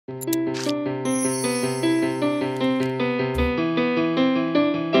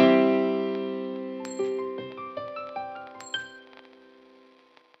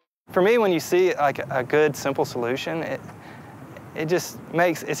For me, when you see like a good, simple solution, it just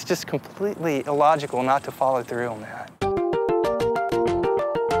makes, it's just completely illogical not to follow through on that.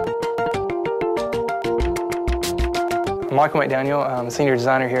 I'm Michael McDaniel. I'm a senior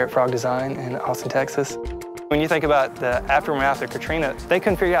designer here at Frog Design in Austin, Texas. When you think about the aftermath of Katrina, they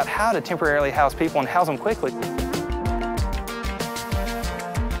couldn't figure out how to temporarily house people and house them quickly.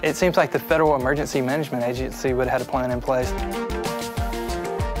 It seems like the Federal Emergency Management Agency would have had a plan in place.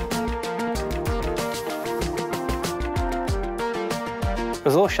 It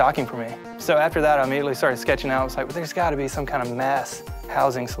was a little shocking for me. So after that, I immediately started sketching out. I was like, well, there's got to be some kind of mass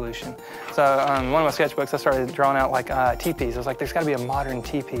housing solution. So one of my sketchbooks, I started drawing out like teepees. I was like, there's got to be a modern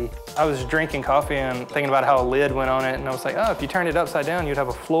teepee. I was drinking coffee and thinking about how a lid went on it, and I was like, oh, if you turned it upside down, you'd have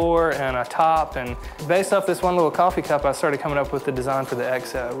a floor and a top. And based off this one little coffee cup, I started coming up with the design for the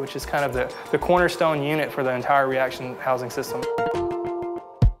EXO, which is kind of the cornerstone unit for the entire reaction housing system.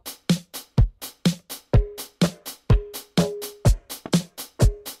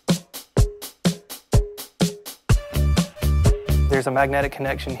 There's a magnetic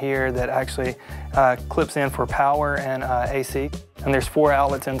connection here that actually clips in for power and AC. And there's 4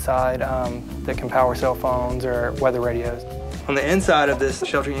 outlets inside that can power cell phones or weather radios. On the inside of this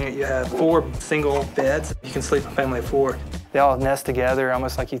shelter unit, you have 4 single beds. You can sleep a family of 4. They all nest together,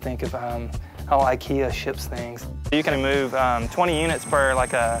 almost like you think of how IKEA ships things. You can move 20 units per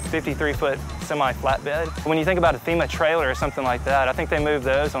like a 53-foot semi-flatbed. When you think about a FEMA trailer or something like that, I think they move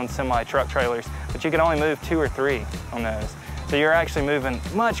those on semi-truck trailers, but you can only move 2 or 3 on those. So you're actually moving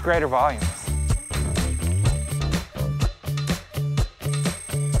much greater volumes.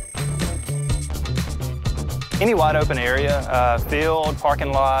 Any wide open area, field,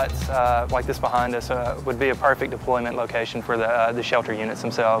 parking lots, like this behind us, would be a perfect deployment location for the shelter units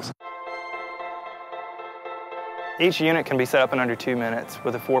themselves. Each unit can be set up in under 2 minutes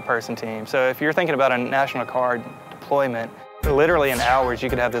with a 4-person team. So if you're thinking about a National Guard deployment, literally in hours,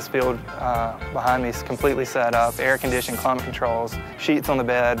 you could have this field behind me completely set up, air-conditioned, climate controls, sheets on the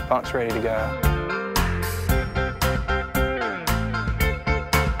bed, bunks ready to go.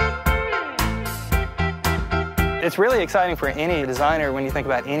 It's really exciting for any designer when you think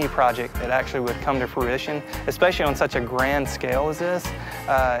about any project that actually would come to fruition, especially on such a grand scale as this.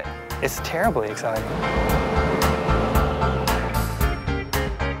 It's terribly exciting.